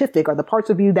scientific, or the parts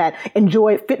of you that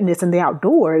enjoy fitness and the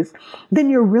outdoors, then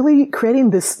you're really creating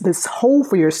this hole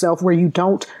for yourself where you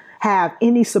don't have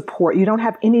any support. You don't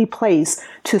have any place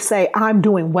to say, I'm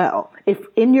doing well. If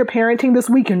in your parenting this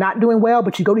week, you're not doing well,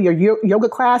 but you go to your yoga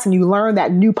class and you learn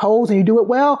that new pose and you do it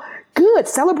well, good.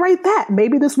 Celebrate that.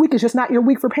 Maybe this week is just not your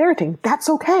week for parenting. That's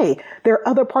okay. There are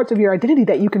other parts of your identity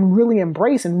that you can really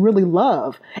embrace and really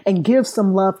love and give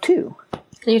some love to.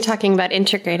 You're talking about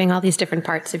integrating all these different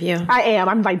parts of you. I am.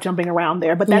 I'm like jumping around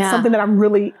there, but that's something that I'm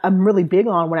really big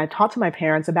on when I talk to my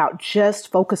parents about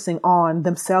just focusing on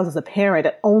themselves as a parent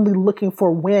and only looking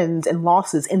for wins and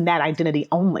losses in that identity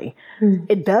only.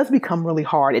 It does become really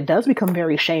hard. It does become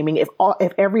very shaming. If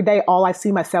every day all I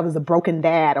see myself is a broken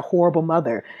dad, a horrible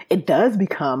mother, it does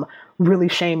become really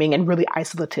shaming and really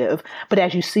isolative. But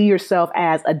as you see yourself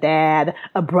as a dad,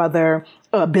 a brother,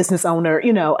 a business owner,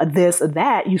 you know, a this, a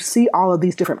that, you see all of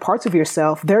these different parts of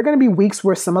yourself. There are going to be weeks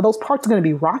where some of those parts are going to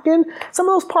be rocking. Some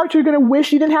of those parts you're going to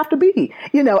wish you didn't have to be,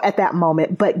 you know, at that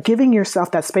moment. But giving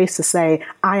yourself that space to say,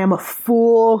 I am a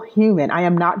full human. I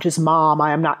am not just mom.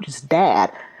 I am not just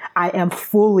dad. I am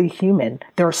fully human.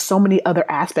 There are so many other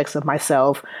aspects of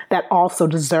myself that also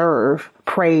deserve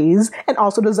praise and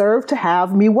also deserve to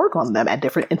have me work on them at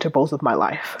different intervals of my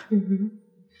life. Mm-hmm.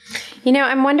 You know,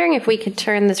 I'm wondering if we could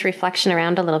turn this reflection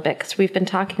around a little bit, because we've been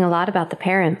talking a lot about the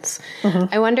parents.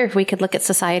 Mm-hmm. I wonder if we could look at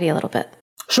society a little bit.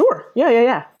 Sure.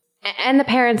 Yeah. And the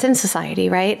parents in society,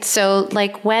 right? So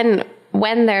like when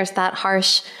there's that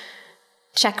harsh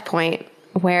checkpoint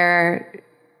where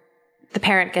the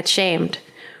parent gets shamed,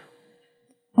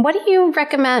 what do you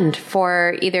recommend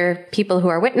for either people who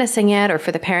are witnessing it or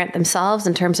for the parent themselves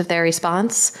in terms of their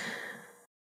response?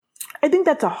 I think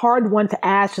that's a hard one to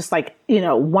ask, just like, you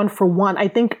know, one for one. I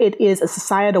think it is a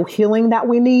societal healing that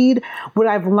we need. What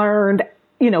I've learned,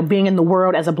 you know, being in the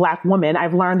world as a Black woman,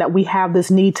 I've learned that we have this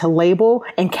need to label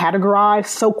and categorize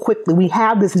so quickly. We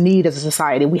have this need as a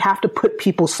society. We have to put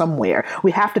people somewhere. We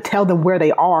have to tell them where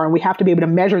they are, and we have to be able to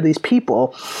measure these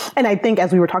people. And I think,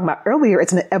 as we were talking about earlier,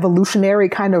 it's an evolutionary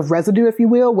kind of residue, if you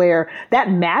will, where that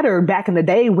mattered back in the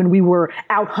day when we were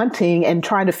out hunting and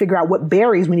trying to figure out what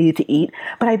berries we needed to eat.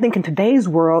 But I think in today's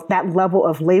world, that level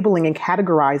of labeling and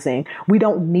categorizing, we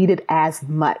don't need it as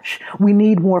much. We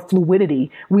need more fluidity.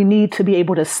 We need to be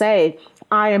able to say,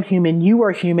 I am human, you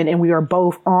are human, and we are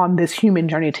both on this human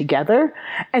journey together.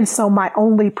 And so my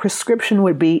only prescription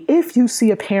would be, if you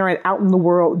see a parent out in the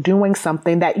world doing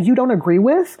something that you don't agree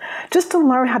with, just to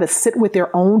learn how to sit with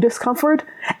their own discomfort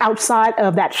outside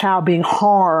of that child being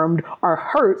harmed or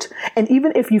hurt. And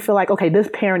even if you feel like, okay, this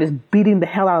parent is beating the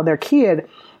hell out of their kid,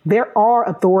 there are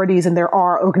authorities and there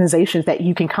are organizations that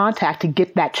you can contact to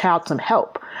get that child some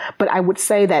help. But I would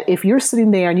say that if you're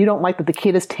sitting there and you don't like that the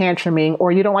kid is tantruming,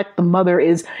 or you don't like the mother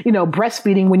is,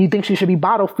 breastfeeding when you think she should be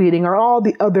bottle feeding, or all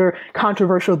the other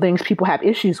controversial things people have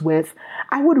issues with,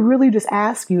 I would really just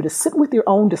ask you to sit with your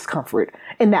own discomfort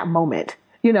in that moment.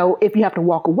 If you have to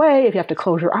walk away, if you have to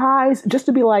close your eyes, just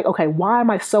to be like, okay, why am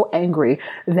I so angry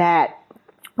that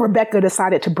Rebecca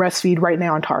decided to breastfeed right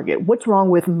now in Target? What's wrong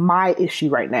with my issue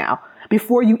right now?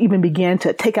 Before you even begin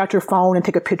to take out your phone and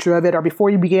take a picture of it, or before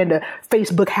you begin to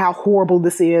Facebook how horrible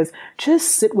this is,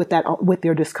 just sit with that, with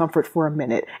your discomfort for a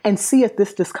minute and see if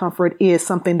this discomfort is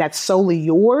something that's solely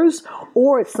yours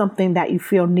or it's something that you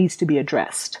feel needs to be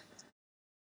addressed.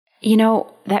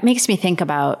 That makes me think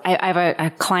about, I have a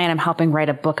client I'm helping write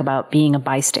a book about being a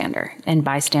bystander and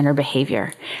bystander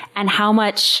behavior, and how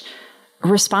much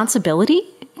responsibility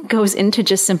goes into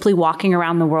just simply walking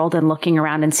around the world and looking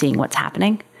around and seeing what's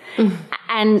happening. Mm-hmm.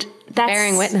 And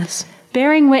that's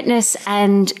bearing witness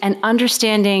and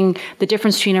understanding the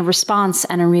difference between a response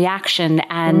and a reaction,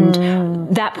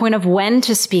 and that point of when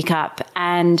to speak up,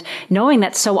 and knowing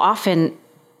that so often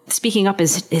speaking up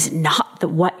is not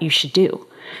what you should do.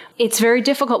 It's very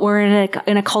difficult. We're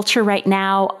in a culture right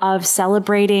now of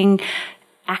celebrating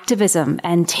activism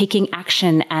and taking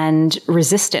action and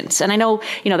resistance. And I know,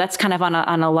 that's kind of on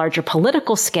a larger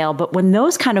political scale, but when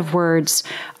those kind of words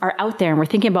are out there and we're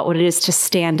thinking about what it is to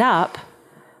stand up,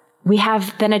 we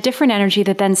have then a different energy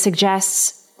that then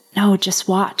suggests, no, just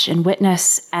watch and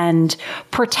witness and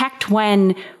protect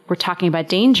when we're talking about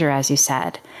danger, as you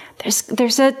said.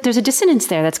 There's a dissonance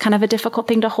there. That's kind of a difficult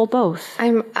thing to hold both.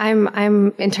 I'm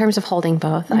in terms of holding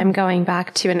both. Mm-hmm. I'm going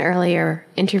back to an earlier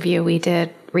interview we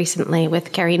did recently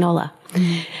with Carrie Nola.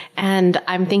 Mm-hmm. And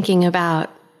I'm thinking about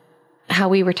how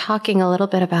we were talking a little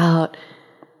bit about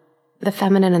the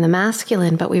feminine and the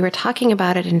masculine, but we were talking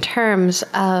about it in terms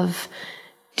of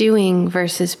doing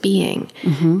versus being.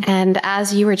 Mm-hmm. And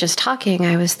as you were just talking,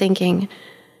 I was thinking,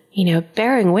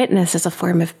 bearing witness is a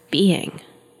form of being,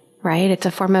 right? It's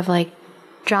a form of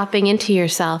dropping into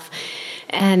yourself,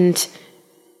 and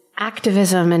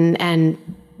activism and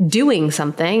doing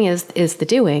something is the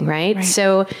doing, right?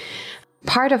 So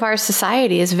part of our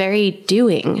society is very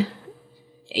doing,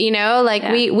 we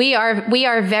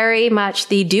are very much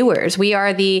the doers. We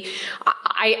are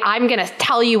I'm going to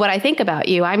tell you what I think about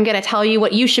you. I'm going to tell you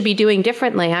what you should be doing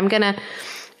differently.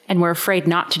 And we're afraid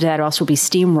not to do that, or else we'll be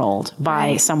steamrolled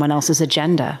by someone else's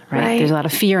agenda, right? There's a lot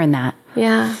of fear in that.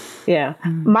 Yeah. Yeah.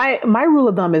 My rule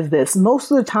of thumb is this. Most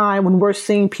of the time when we're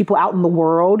seeing people out in the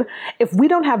world, if we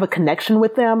don't have a connection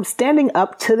with them, standing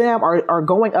up to them or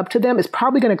going up to them is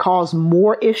probably going to cause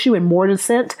more issue and more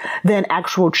dissent than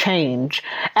actual change.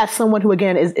 As someone who,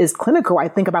 again, is clinical, I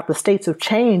think about the states of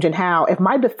change and how if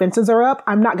my defenses are up,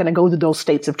 I'm not going to go to those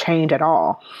states of change at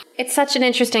all. It's such an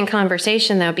interesting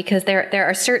conversation, though, because there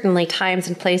are certainly times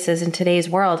and places in today's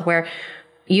world where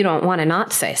you don't want to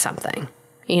not say something.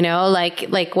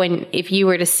 Like when, if you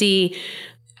were to see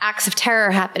acts of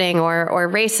terror happening or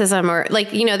racism or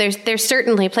there's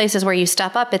certainly places where you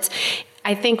step up.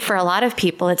 I think for a lot of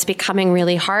people, it's becoming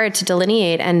really hard to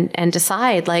delineate and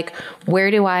decide, where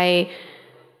do I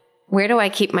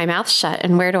keep my mouth shut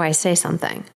and where do I say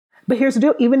something? But here's the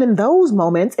deal. Even in those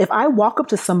moments, if I walk up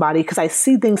to somebody because I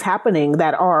see things happening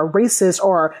that are racist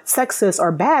or sexist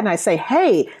or bad, and I say,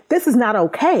 hey, this is not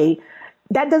okay,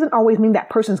 that doesn't always mean that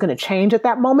person's going to change at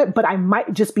that moment, but I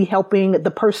might just be helping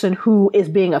the person who is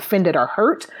being offended or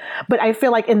hurt. But I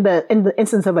feel like in the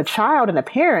instance of a child and a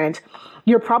parent,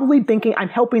 you're probably thinking I'm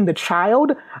helping the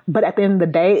child, but at the end of the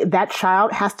day, that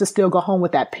child has to still go home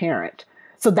with that parent.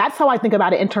 So that's how I think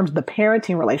about it in terms of the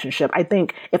parenting relationship. I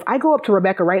think if I go up to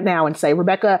Rebecca right now and say,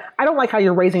 Rebecca, I don't like how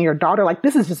you're raising your daughter.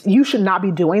 This is just, you should not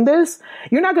be doing this.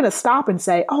 You're not going to stop and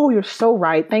say, oh, you're so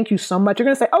right. Thank you so much. You're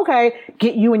going to say, okay,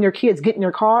 get you and your kids, get in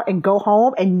your car and go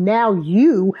home. And now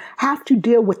you have to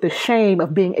deal with the shame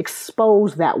of being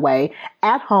exposed that way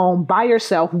at home by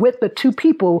yourself with the two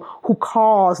people who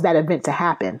caused that event to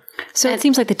happen. So it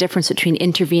seems like the difference between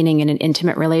intervening in an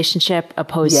intimate relationship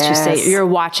opposed to, say, you're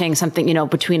watching something,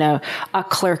 between a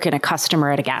clerk and a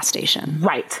customer at a gas station.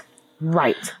 Right.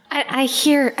 I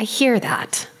hear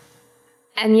that.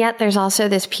 And yet there's also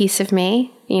this piece of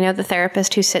me, the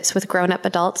therapist who sits with grown-up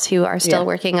adults who are still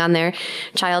working on their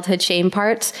childhood shame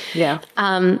parts. Yeah.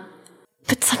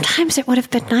 But sometimes it would have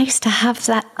been nice to have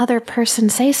that other person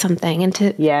say something and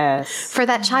for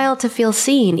that child to feel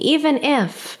seen, even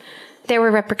if there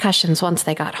were repercussions once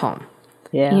they got home.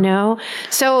 Yeah.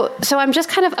 So I'm just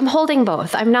I'm holding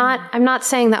both. I'm not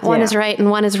saying that one is right and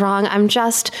one is wrong. I'm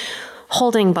just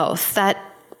holding both. That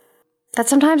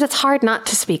sometimes it's hard not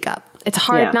to speak up. It's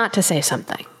hard not to say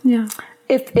something. Yeah.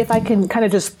 If I can kind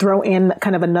of just throw in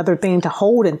kind of another thing to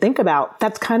hold and think about,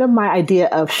 that's kind of my idea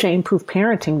of shame-proof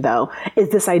parenting, though,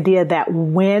 is this idea that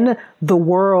when the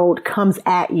world comes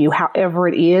at you, however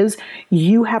it is,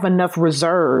 you have enough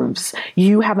reserves,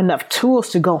 you have enough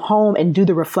tools to go home and do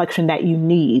the reflection that you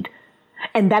need.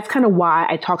 And that's kind of why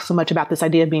I talk so much about this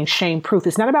idea of being shame-proof.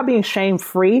 It's not about being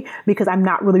shame-free, because I'm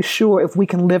not really sure if we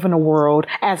can live in a world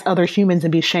as other humans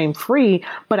and be shame-free.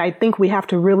 But I think we have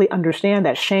to really understand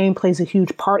that shame plays a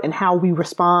huge part in how we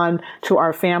respond to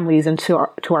our families and to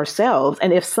ourselves.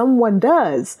 And if someone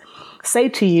does say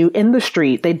to you in the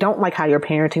street, they don't like how you're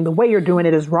parenting, the way you're doing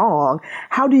it is wrong,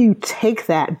 how do you take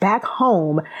that back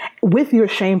home with your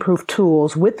shame-proof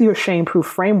tools, with your shame-proof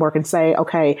framework, and say,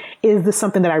 okay, is this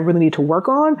something that I really need to work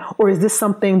on? Or is this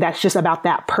something that's just about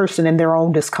that person and their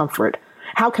own discomfort?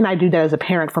 How can I do that as a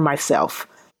parent for myself?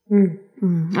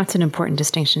 That's an important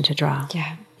distinction to draw.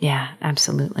 Yeah. Yeah,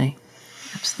 absolutely.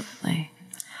 Absolutely.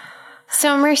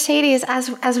 So Mercedes,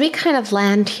 as we kind of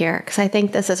land here, because I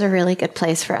think this is a really good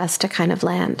place for us to kind of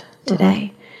land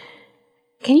today,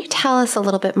 can you tell us a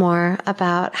little bit more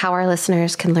about how our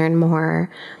listeners can learn more?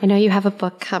 I know you have a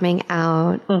book coming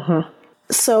out.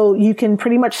 So you can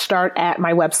pretty much start at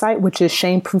my website, which is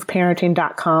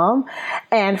shameproofparenting.com.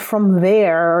 And from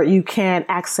there, you can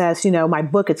access, my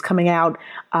book. It's coming out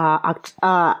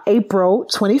April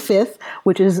 25th,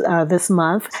 which is this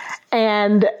month.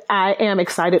 And I am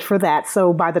excited for that.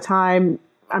 So by the time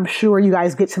I'm sure you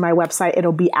guys get to my website,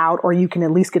 it'll be out, or you can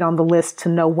at least get on the list to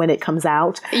know when it comes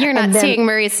out. You're not seeing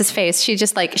Maurice's face. She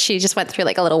just went through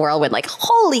like a little whirlwind, like,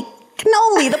 holy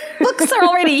cannoli, the books are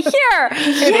already here.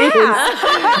 It is.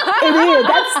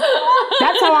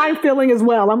 That's how I'm feeling as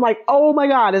well. I'm like, oh my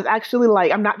God, it's actually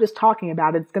like, I'm not just talking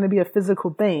about it. It's going to be a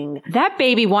physical thing. That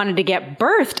baby wanted to get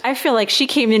birthed. I feel like she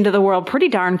came into the world pretty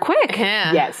darn quick.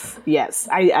 Yeah. Yes.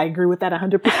 I agree with that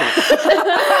 100%.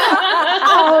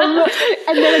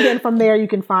 And then again, from there, you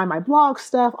can find my blog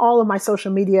stuff, all of my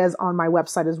social media is on my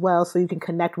website as well. So you can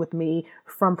connect with me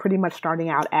from pretty much starting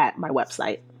out at my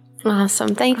website.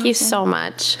 Awesome. Thank you so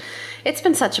much. It's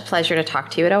been such a pleasure to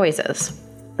talk to you. It always is.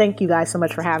 Thank you guys so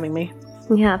much for having me.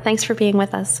 Yeah, thanks for being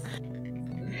with us.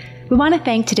 We want to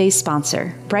thank today's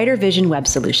sponsor, Brighter Vision Web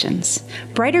Solutions.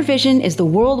 Brighter Vision is the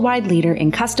worldwide leader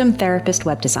in custom therapist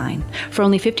web design. For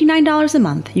only $59 a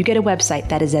month, you get a website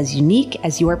that is as unique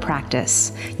as your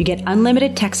practice. You get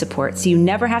unlimited tech support so you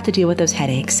never have to deal with those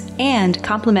headaches, and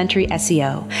complimentary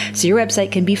SEO, so your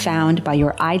website can be found by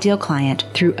your ideal client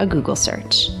through a Google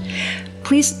search.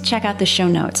 Please check out the show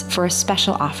notes for a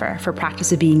special offer for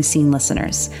Practice of Being Seen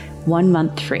listeners, 1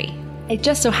 month free. It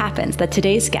just so happens that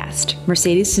today's guest,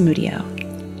 Mercedes Samudio,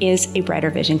 is a Brighter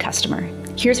Vision customer.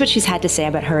 Here's what she's had to say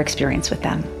about her experience with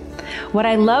them. What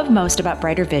I love most about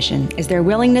Brighter Vision is their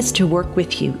willingness to work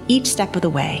with you each step of the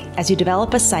way as you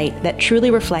develop a site that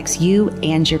truly reflects you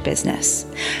and your business.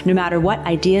 No matter what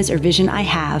ideas or vision I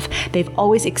have, they've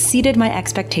always exceeded my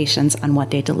expectations on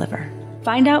what they deliver.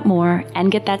 Find out more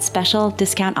and get that special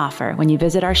discount offer when you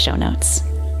visit our show notes.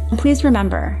 And please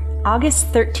remember,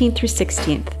 August 13th through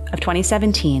 16th of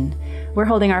 2017, we're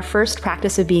holding our first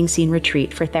Practice of Being Seen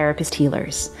retreat for therapist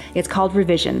healers. It's called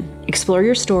Revision. Explore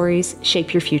your stories,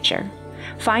 shape your future.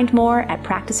 Find more at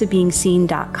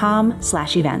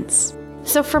practiceofbeingseen.com/events.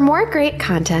 So for more great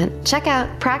content, check out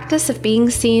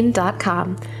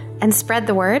practiceofbeingseen.com and spread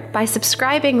the word by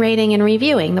subscribing, rating, and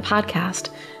reviewing the podcast.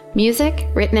 Music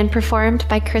written and performed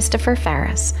by Christopher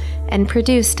Ferris and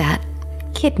produced at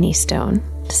Kidney Stone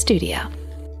Studio.